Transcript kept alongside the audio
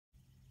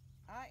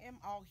am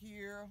out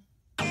here.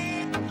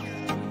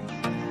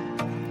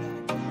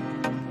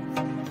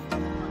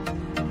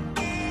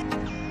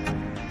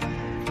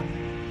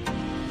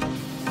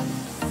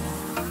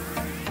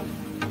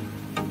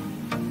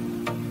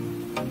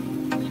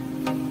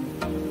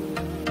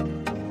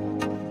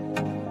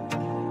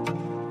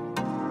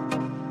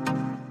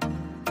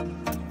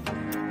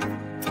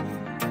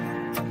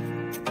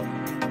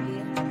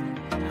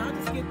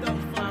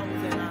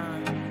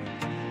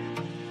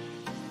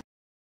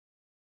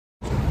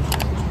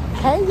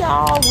 Hey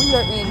y'all, we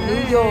are in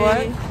New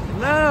York.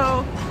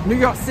 Hello. New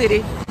York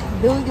City.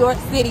 New York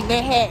City,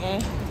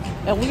 Manhattan.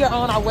 And we are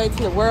on our way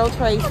to the World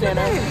Trade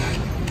Center.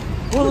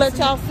 We'll let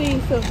y'all see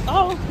some,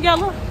 oh,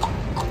 yellow.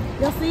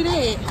 Y'all see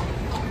that?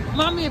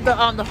 Remind me of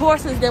the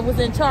horses that was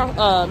in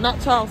not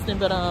Charleston,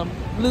 but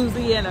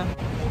Louisiana.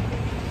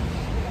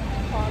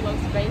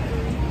 Carlos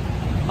Bakery.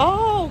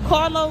 Oh,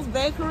 Carlos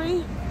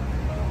Bakery.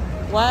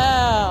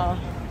 Wow.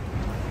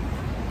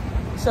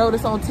 Showed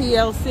us on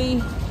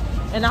TLC.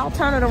 And I'll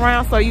turn it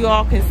around so you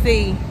all can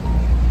see.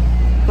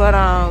 But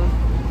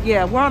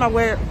yeah, we're on our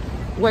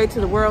way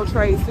to the World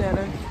Trade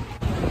Center.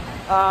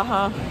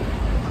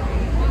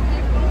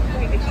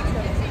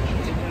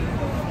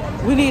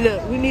 We need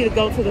to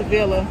go to the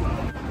villa.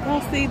 Y'all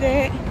see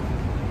that?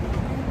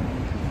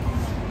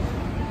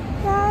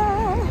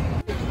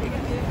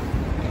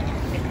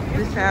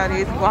 This is how it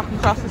is, walking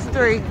across the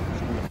street.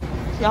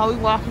 Y'all, we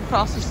walking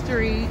across the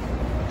street.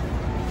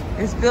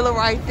 There's villa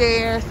right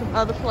there, some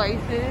other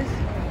places.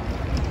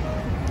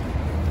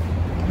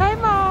 Hey,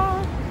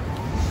 Mom.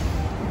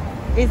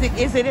 Is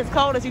it as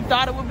cold as you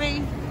thought it would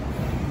be?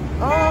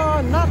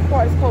 Not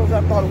quite as cold as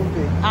I thought it would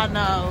be. I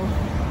know.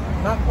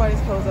 Not quite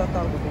as cold as I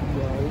thought it would be,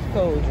 y'all. It's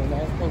cold, and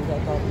not as cold as I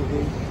thought it would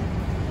be.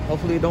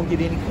 Hopefully it don't get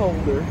any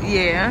colder.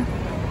 Yeah.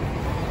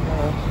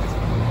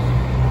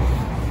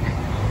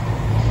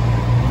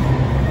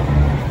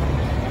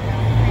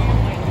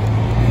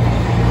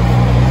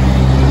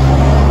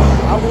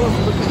 I was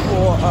looking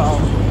for,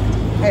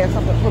 I had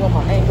something to put on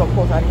my ankle. Of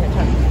course, I didn't have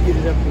time to get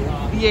it up here.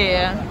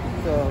 Yeah.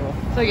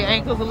 So your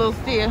ankle's a little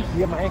stiff?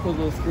 Yeah, my ankle's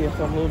a little stiff,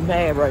 so I'm a little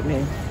mad right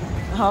now.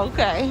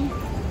 Okay.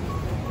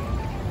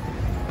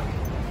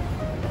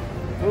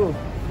 Ooh,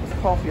 there's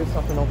coffee or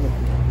something over there.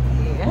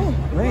 Yeah. Oh,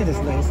 man, it's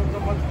nice.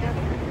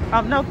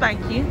 No, thank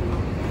you.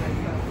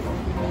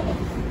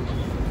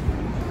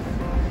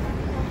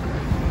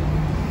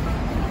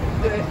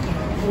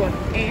 What,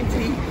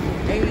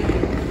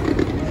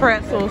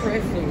 Pretzels.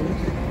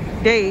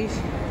 Days.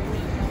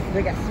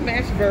 They got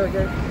smash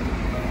burger.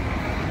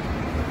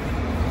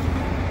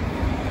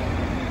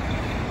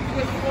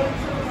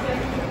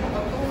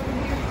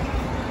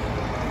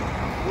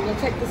 We're gonna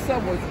take the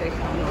subway station.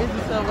 This is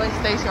the subway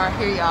station right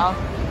here, y'all.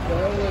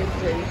 Subway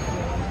station.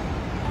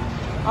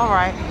 All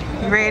right,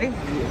 you ready?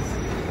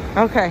 Yes.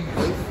 Okay.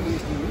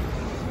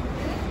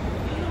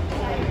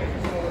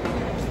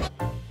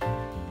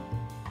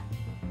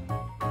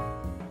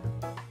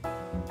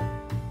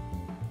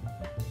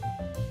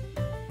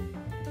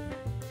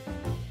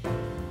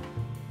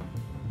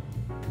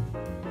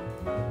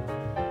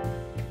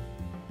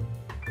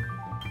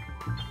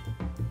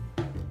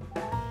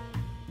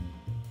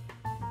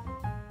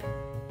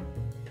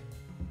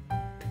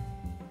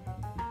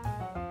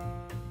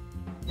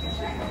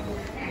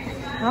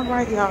 All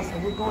right, y'all, so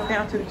we're going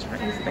down to the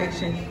train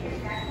station.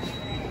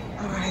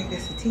 All right,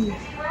 that's the T.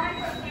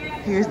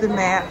 Here's the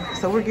map.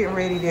 So we're getting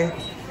ready to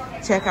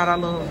check out our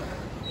little,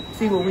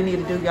 see what we need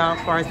to do, y'all,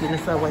 as far as getting the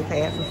subway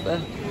pass and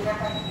stuff.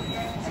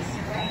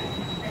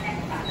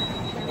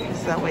 The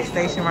subway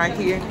station right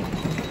here.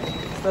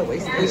 Subway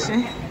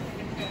station.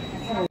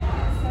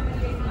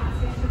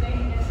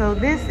 So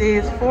this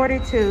is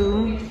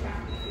 42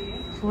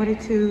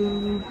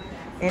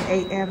 and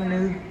 8th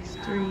Avenue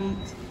Street.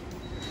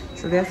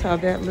 So that's how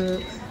that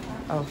looks.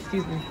 Oh,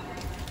 excuse me.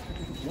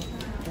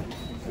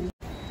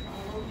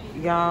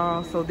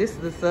 Y'all, so this is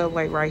the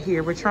subway right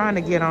here. We're trying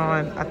to get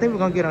on, I think we're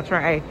gonna get on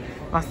train. Hey,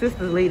 my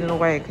sister's leading the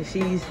way because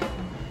she's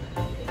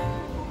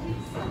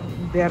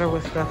better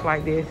with stuff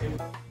like this.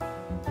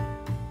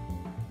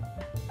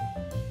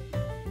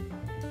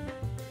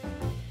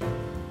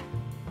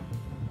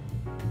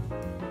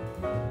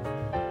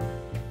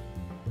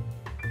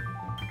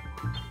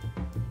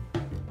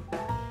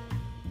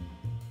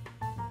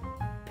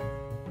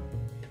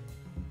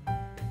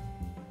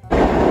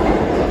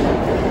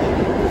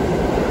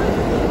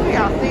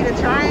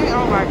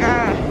 Oh my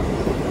God.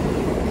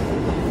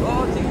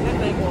 Oh, geez, that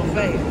thing going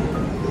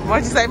fast.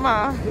 What'd you say,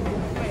 Mom? We're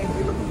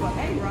looking for A,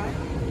 right?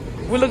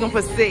 We're looking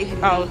for C.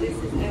 Oh, this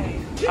is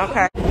A.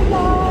 okay.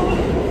 Hello.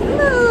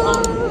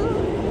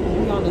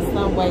 We're on the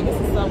subway.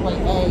 This is subway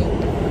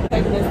A.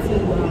 Taking us to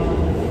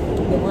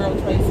the World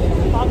Trade Center.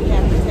 We'll probably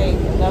have to take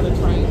another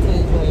train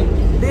too, but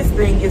this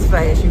thing is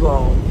fast, you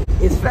all.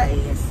 It's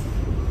fast.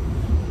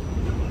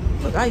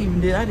 Look, I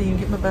didn't even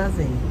get my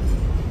Visine.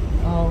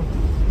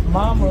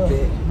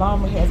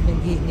 Mama has been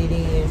getting it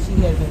in. She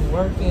has been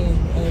working,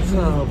 and she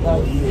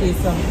did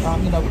some,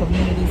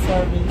 community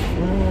service.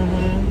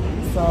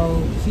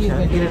 So she's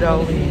trying to get it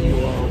all in,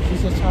 you all.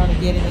 She's just trying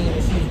to get it in,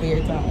 and she's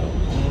very tired.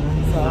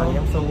 So I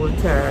am so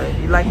tired.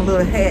 You like my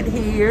little hat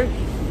here?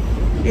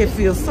 It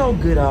feels so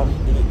good out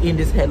in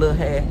this little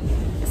hat.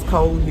 It's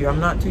cold here. I'm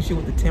not too sure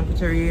what the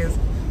temperature is.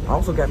 I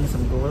also got me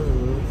some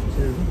gloves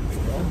too.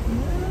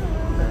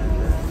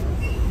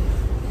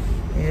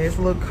 Yeah, it's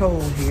a little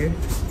cold here.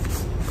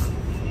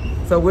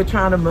 So we're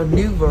trying to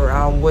maneuver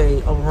our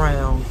way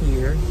around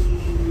here.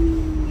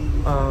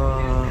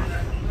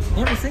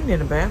 Never seen it in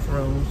the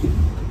bathrooms.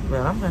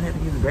 Well, I'm gonna have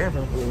to use the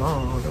bathroom for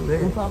long.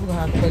 we're probably gonna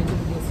have to wait till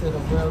we get to the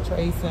World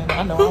Trade Center.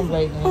 I know I'm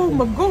waiting. Oh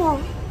my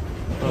God.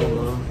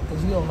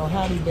 Because you don't know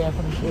how these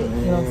bathrooms work. You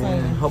know what I'm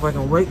saying? Hope I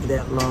can wait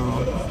that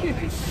long.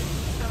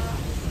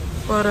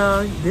 But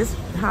this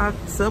hot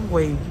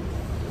subway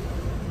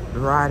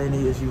riding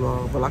is, you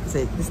all. But like I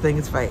said, this thing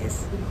is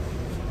fast.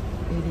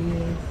 It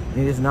is.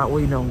 It is not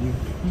waiting on you.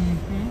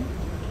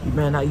 You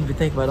better not even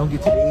think about it. Don't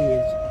get to the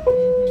edge.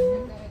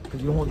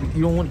 Because you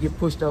don't want to get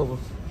pushed over.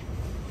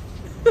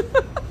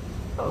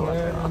 Oh,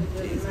 yeah.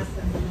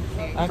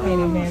 I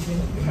can't imagine.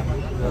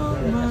 Oh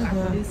my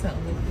God.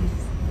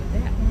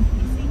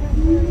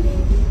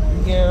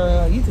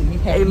 Girl, you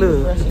hey,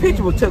 look, the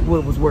picture was Chuck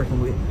Wood was working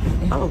with.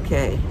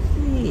 Okay.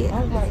 Yeah.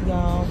 All right,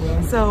 y'all.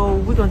 So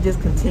we're gonna just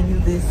continue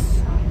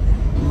this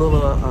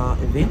little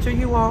adventure,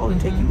 you all, and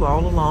take you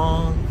all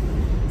along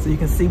so you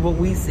can see what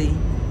we see.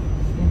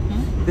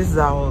 This is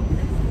our,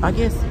 I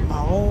guess,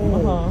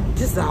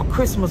 this is our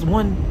Christmas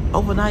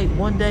overnight,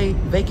 one day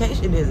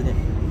vacation, isn't it?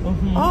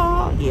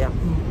 Oh, yeah.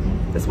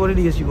 That's what it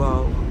is, you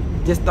all.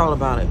 Just thought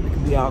about it. It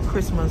could be our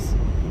Christmas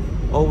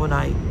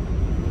overnight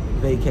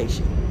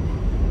vacation.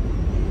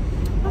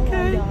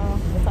 Okay.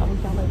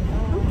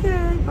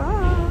 Okay,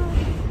 bye.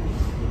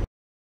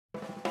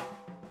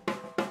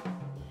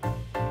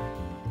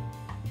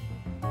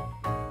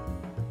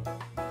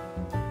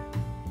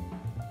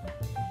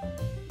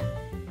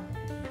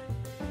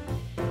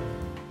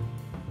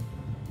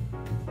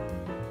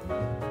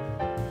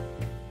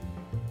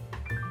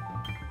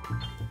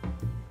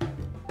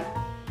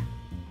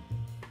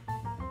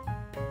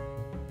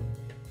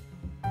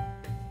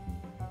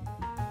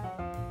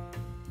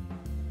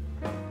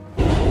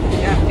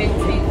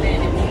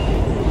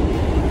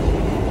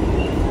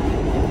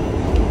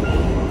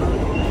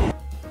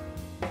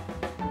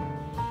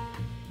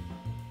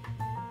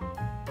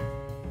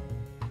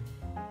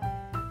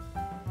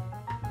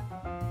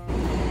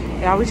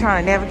 Y'all, we're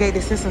trying to navigate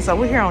the system. So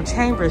we're here on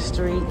Chambers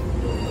Street.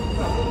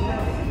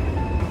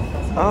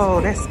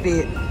 Oh, that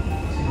spit.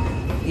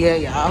 Yeah,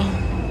 y'all.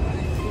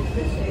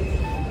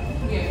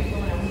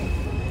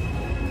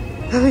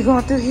 We're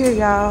going through here,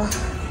 y'all.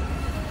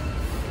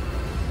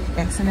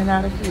 Exiting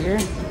out of here.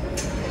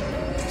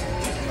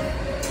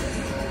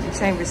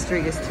 Chambers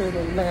Street is to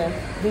the left.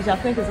 Did y'all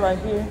think it's right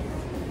here?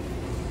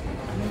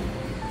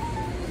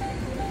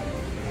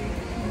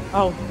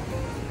 Oh.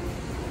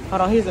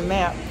 Hold on, here's a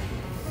map.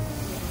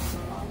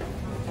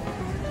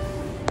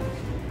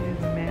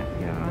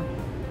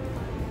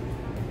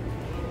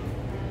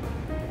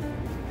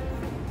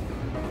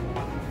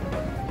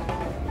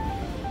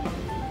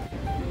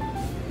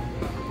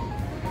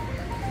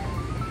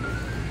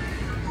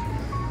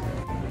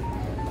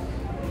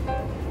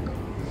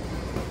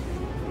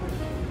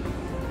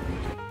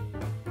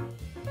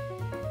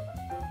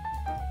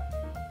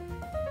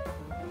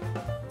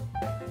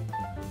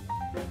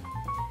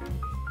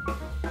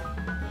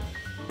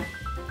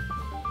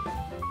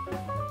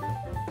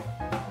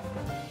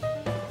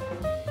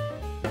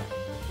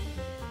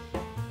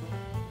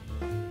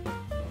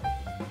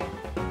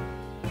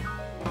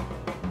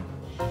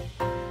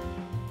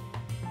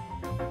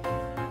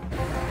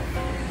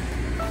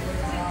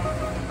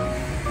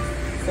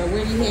 So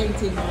where you heading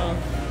to, y'all?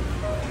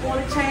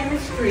 Going to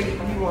Chambers Street,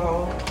 you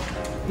all.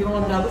 Get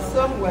on another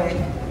subway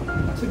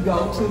to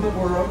go to the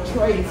World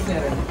Trade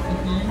Center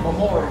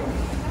Memorial.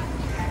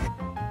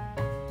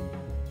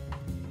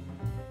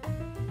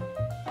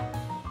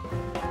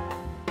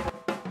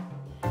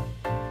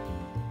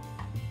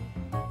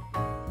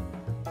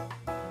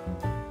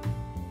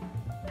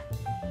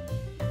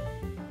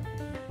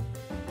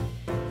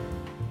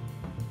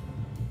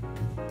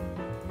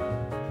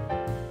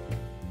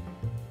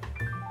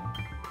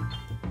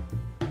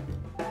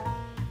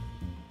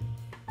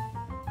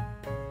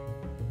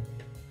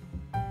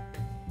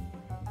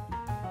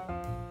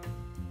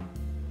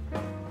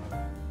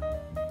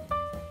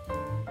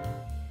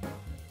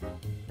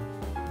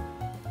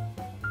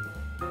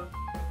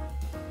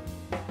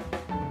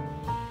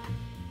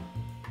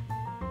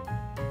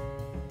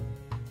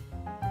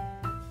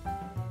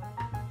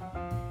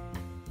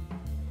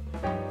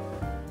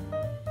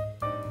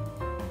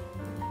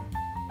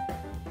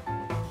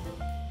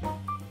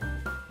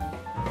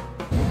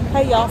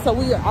 Hey y'all, so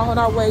we are on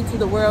our way to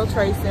the World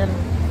Trade Center.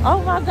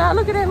 Oh my God,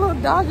 look at that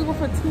little doggy with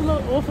a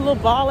little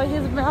ball in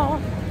his mouth.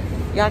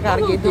 Y'all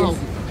gotta get this. Y'all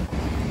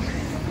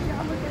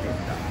look at this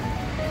dog.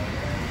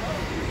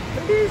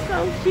 It is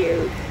so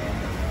cute.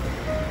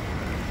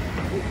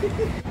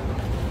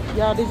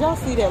 Y'all, did y'all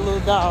see that little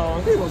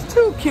dog? He was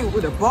too cute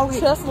with a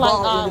bogey Just like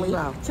ball in Ollie. his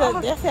mouth.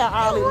 That's how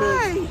Ollie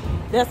looks.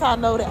 That's how I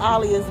know that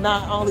Ollie is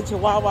not only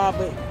Chihuahua,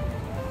 but,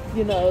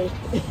 you know.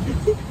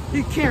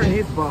 He carrying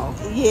his ball.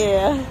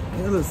 Yeah. Got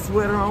a little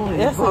sweater on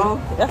and his ball.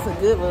 That's a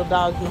good little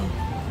doggy.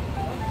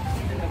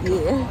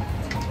 Yeah.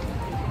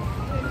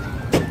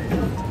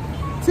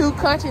 Two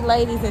country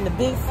ladies in the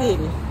big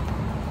city.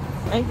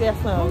 Ain't that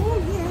something? Oh,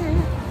 yeah.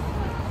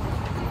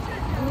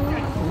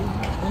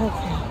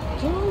 Okay.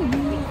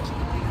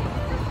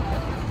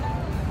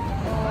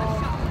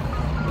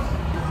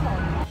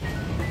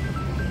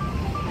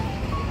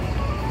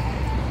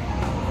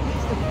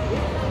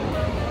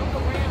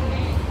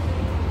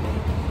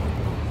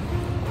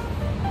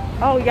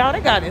 Oh, y'all, they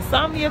got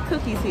insomnia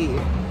cookies here.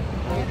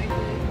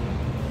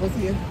 What's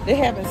here? They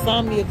have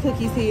insomnia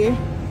cookies here.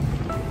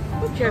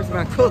 Who cares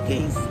about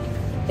cookies?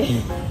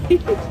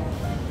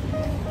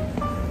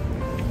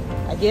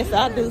 I guess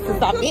I do since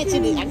I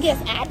mentioned it. I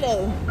guess I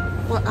do.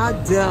 Well, I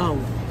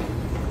don't.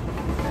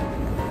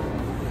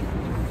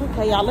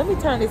 Okay, y'all, let me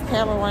turn this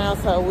camera around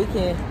so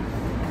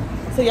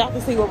y'all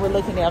can see what we're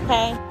looking at,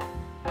 okay?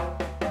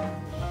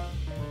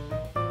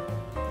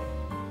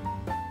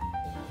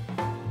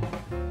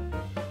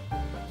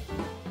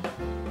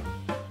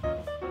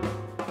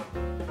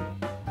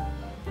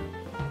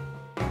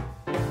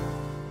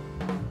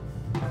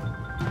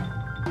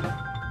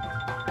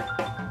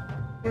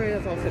 Where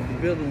else I said the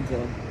buildings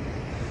are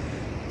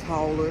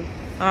taller.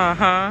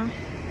 Uh-huh.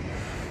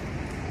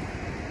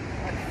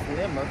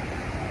 Slimmer.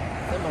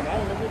 I don't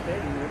know what that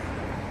is.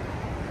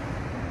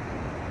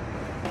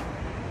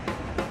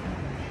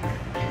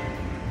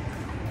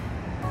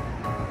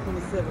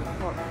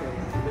 Park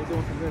Place. They're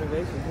doing some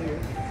renovation here.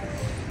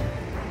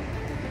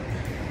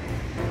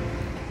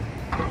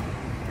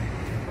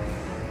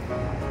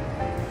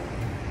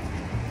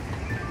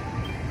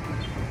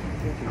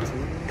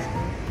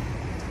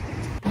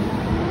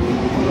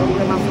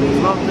 My sleeves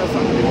long enough so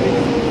I can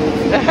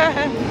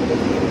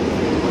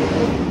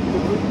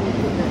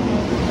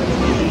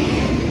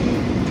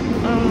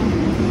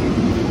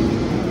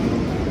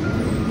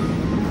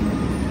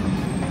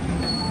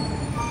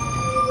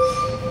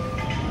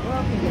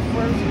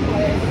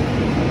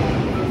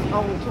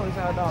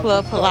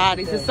Club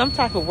Pilates. It's some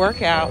type of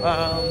workout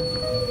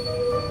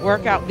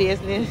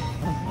business.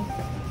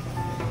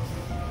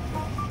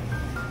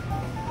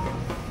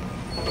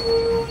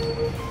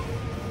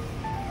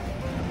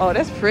 Oh,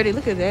 that's pretty.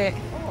 Look at that.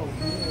 Oh,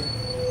 yeah.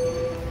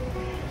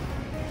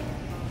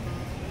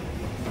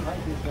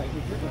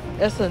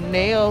 That's a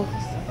nail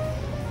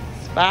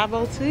spa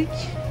boutique.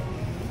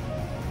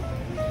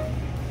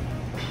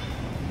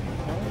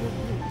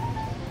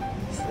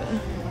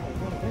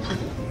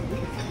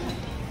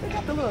 They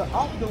got the little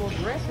outdoor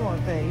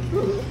restaurant thing.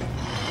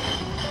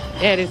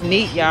 That is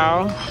neat,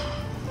 y'all.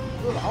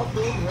 Little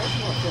outdoor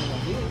restaurant thing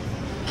like this.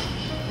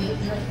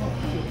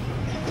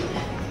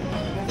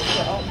 That's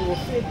the outdoor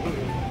fit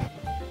area.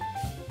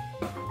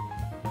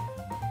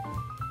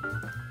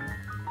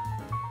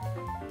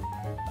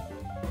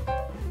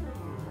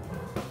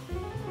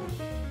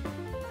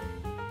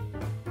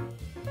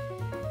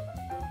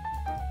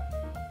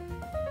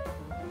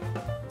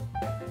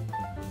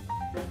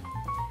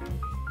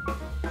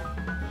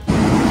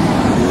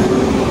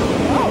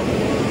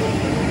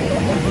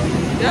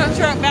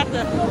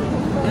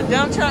 The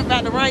dump truck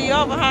about to run you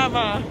over, huh,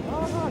 Ma? You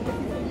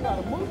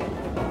gotta move it.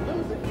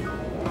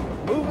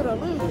 Move it or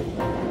lose it.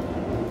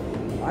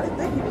 I didn't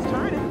think he was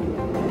turning.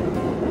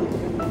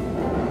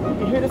 You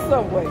can hear the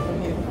subway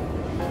from here.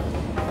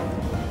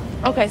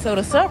 Okay, so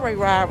the subway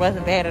ride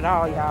wasn't bad at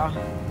all, y'all.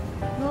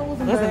 No, it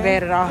wasn't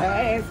bad at all.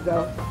 Ass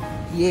though.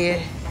 Yeah.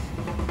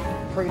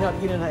 Pray not to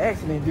get in an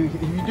accident, dude.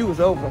 If you do, it's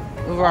over.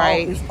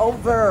 Right. Oh, it's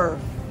over.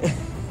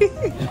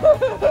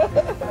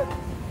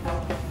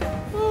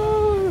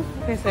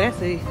 Okay, so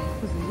that's a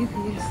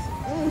UPS.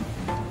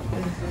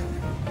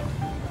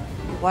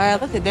 Wow,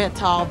 look at that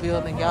tall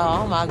building,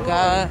 y'all. Oh my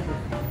God.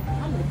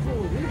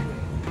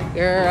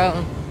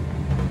 Girl.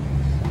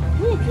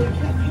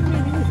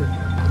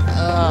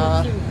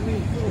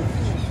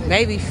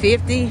 Maybe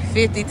 50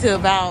 to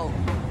about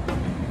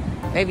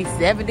maybe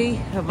 70.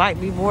 It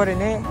might be more than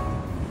that.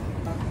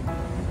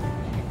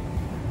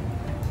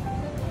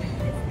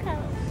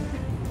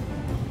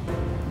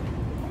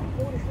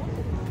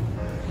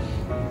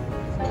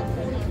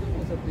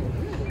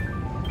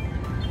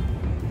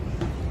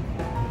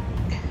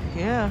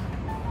 Yeah.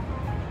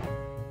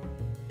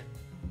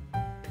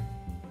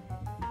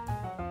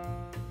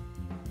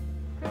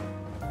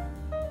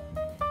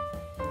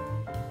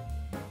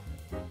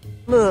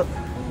 Look.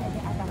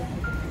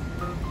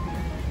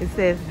 It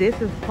says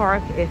this is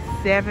parked at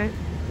 7th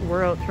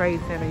World Trade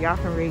Center. Y'all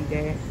can read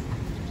that.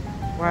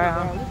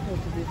 Wow. Let's go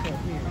to this up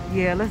here.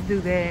 Yeah, let's do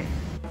that.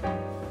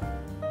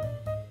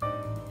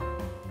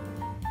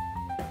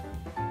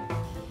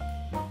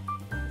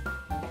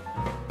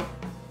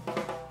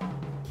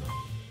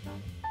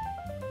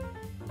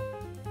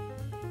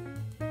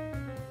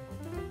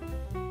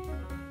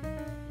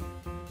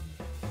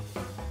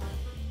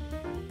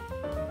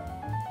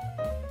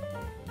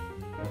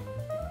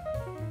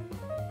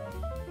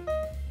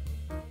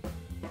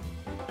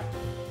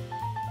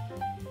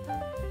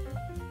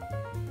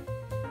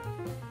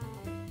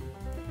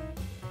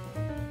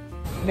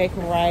 make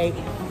them right.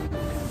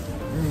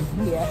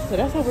 Yeah, so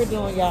that's what we're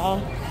doing,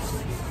 y'all.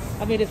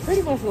 I mean, it's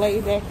pretty much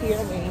laid back here.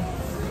 I mean,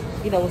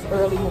 you know, it's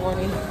early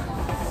morning.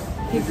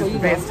 People, It's the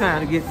best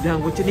time to get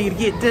done what you need to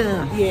get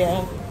done.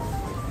 Yeah.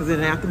 Because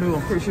in the afternoon,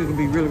 I'm pretty sure it's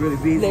going to be really, really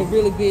busy. They're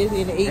really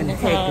busy in the evening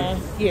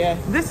time. Yeah.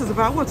 This is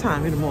about what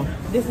time in the morning?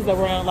 This is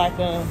around like,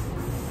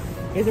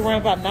 it's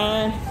around about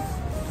 9.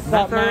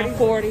 About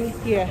 9:40.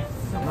 Yeah.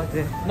 Something like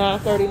that.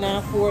 9:30,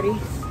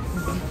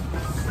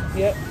 9:40.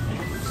 Yep.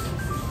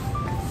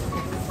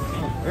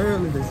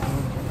 Early this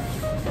morning.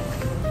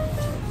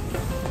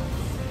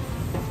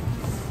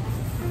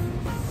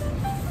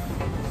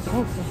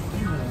 Okay.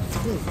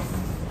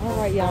 All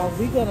right, y'all.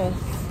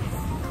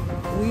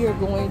 We are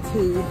going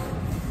to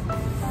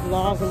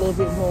vlog a little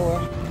bit more.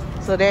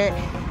 So that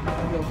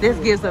this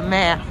gives a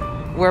map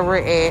where we're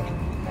at.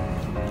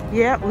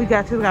 Yep, we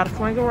gotta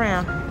swing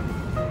around.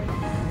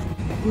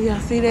 Y'all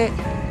see that?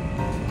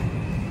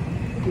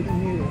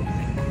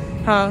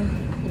 Huh?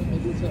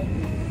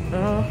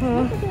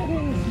 Uh-huh.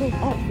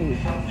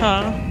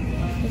 Huh?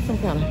 It's some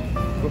kind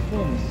of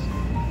performance.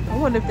 I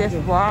wonder if that's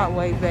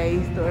Broadway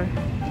based, or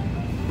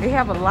they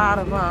have a lot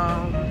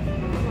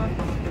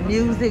of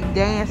music,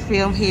 dance,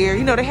 film here.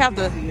 You know, they have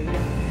the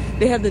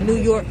New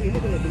York.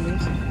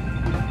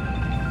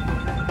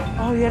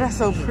 Oh yeah, that's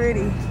so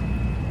pretty.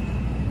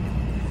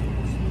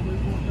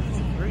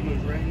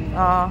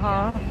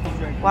 Uh-huh.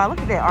 Wow, look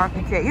at that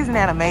architect. Isn't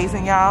that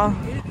amazing, y'all?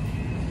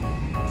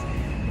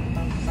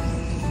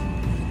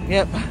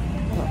 Yep.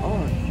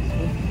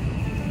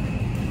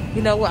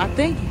 You know what? I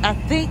think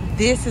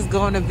this is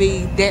going to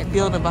be that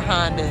building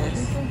behind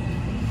us.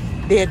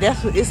 Yeah,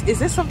 that's what. Is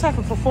this some type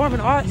of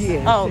performing arts?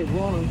 Yeah. Oh,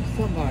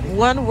 Somebody.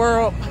 One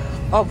World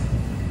of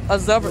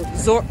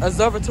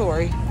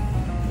Observatory.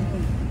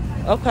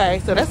 Okay,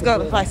 so that's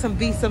gonna like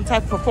be some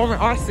type of performing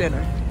arts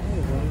center.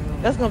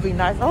 That's gonna be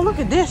nice. Oh, look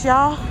at this,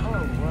 y'all.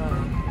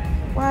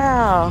 Oh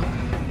Wow.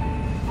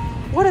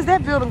 What is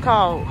that building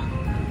called?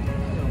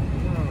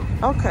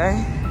 wow.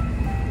 Okay.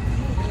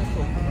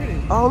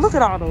 Oh, look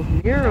at all those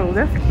murals.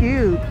 That's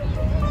cute.